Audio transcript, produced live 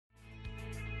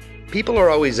People are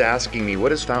always asking me,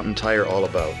 what is Fountain Tire all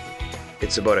about?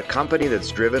 It's about a company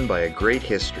that's driven by a great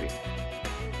history.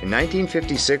 In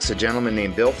 1956, a gentleman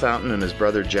named Bill Fountain and his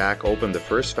brother Jack opened the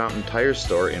first Fountain Tire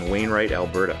store in Wainwright,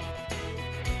 Alberta.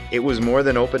 It was more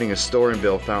than opening a store in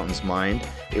Bill Fountain's mind.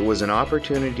 It was an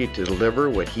opportunity to deliver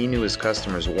what he knew his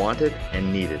customers wanted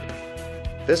and needed.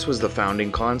 This was the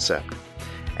founding concept.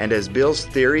 And as Bill's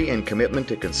theory and commitment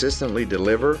to consistently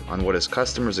deliver on what his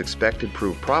customers expected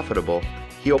proved profitable,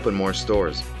 he opened more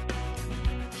stores.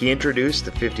 He introduced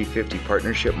the 50-50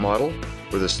 partnership model,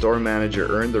 where the store manager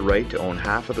earned the right to own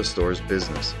half of the store's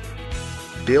business.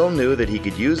 Bill knew that he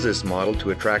could use this model to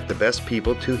attract the best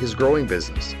people to his growing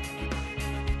business.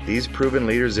 These proven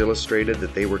leaders illustrated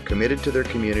that they were committed to their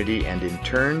community, and in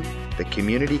turn, the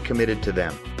community committed to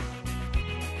them.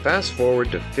 Fast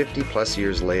forward to 50 plus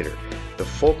years later, the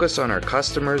focus on our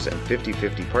customers and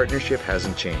 50-50 partnership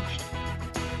hasn't changed.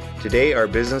 Today, our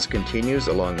business continues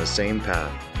along the same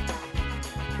path.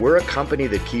 We're a company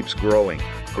that keeps growing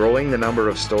the number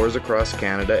of stores across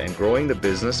Canada and growing the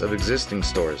business of existing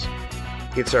stores.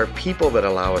 It's our people that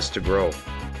allow us to grow.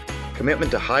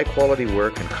 Commitment to high quality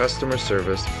work and customer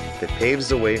service that paves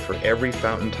the way for every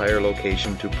Fountain Tire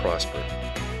location to prosper.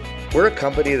 We're a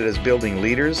company that is building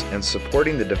leaders and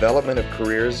supporting the development of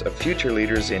careers of future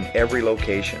leaders in every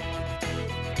location.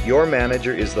 Your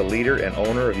manager is the leader and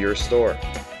owner of your store.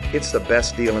 It's the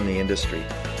best deal in the industry.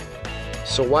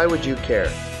 So why would you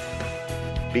care?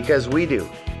 Because we do.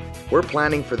 We're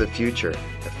planning for the future,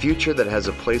 a future that has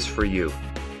a place for you.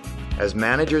 As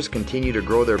managers continue to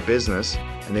grow their business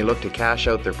and they look to cash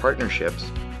out their partnerships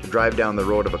to drive down the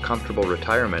road of a comfortable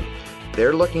retirement,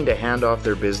 they're looking to hand off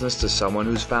their business to someone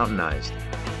who's fountainized.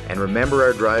 And remember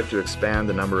our drive to expand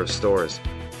the number of stores.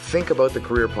 Think about the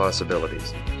career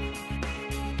possibilities.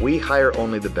 We hire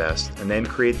only the best and then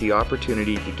create the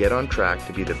opportunity to get on track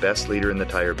to be the best leader in the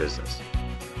tire business.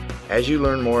 As you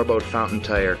learn more about Fountain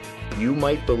Tire, you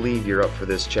might believe you're up for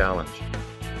this challenge.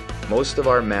 Most of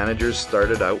our managers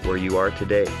started out where you are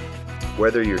today,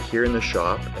 whether you're here in the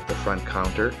shop, at the front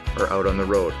counter, or out on the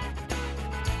road.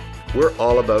 We're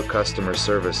all about customer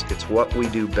service. It's what we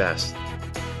do best.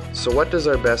 So what does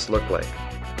our best look like?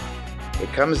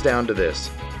 It comes down to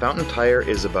this. Fountain Tire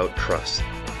is about trust.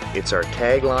 It's our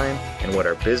tagline and what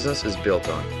our business is built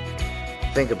on.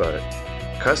 Think about it.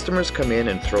 Customers come in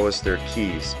and throw us their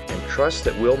keys and trust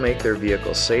that we'll make their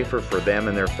vehicle safer for them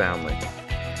and their family.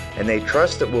 And they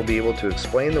trust that we'll be able to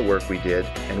explain the work we did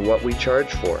and what we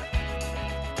charge for.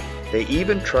 They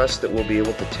even trust that we'll be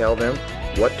able to tell them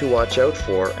what to watch out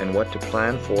for and what to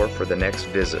plan for the next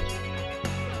visit.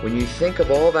 When you think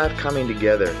of all that coming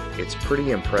together, it's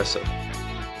pretty impressive.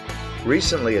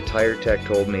 Recently, a tire tech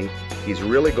told me he's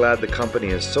really glad the company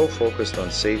is so focused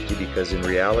on safety because in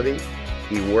reality,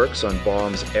 he works on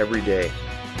bombs every day.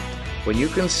 When you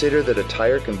consider that a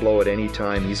tire can blow at any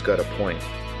time, he's got a point.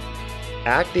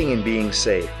 Acting and being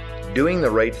safe, doing the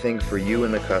right thing for you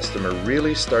and the customer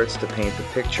really starts to paint the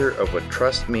picture of what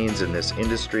trust means in this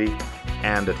industry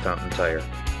and at Fountain Tire.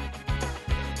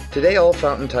 Today, all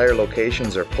Fountain Tire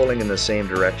locations are pulling in the same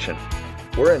direction.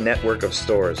 We're a network of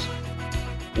stores.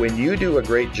 When you do a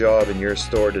great job in your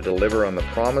store to deliver on the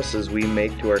promises we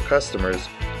make to our customers,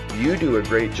 you do a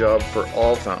great job for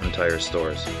all Fountain Tire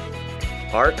stores.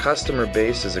 Our customer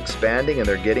base is expanding and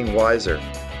they're getting wiser.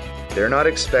 They're not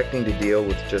expecting to deal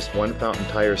with just one Fountain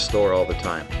Tire store all the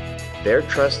time. They're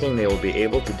trusting they will be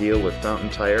able to deal with Fountain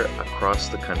Tire across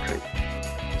the country.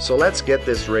 So let's get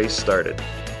this race started.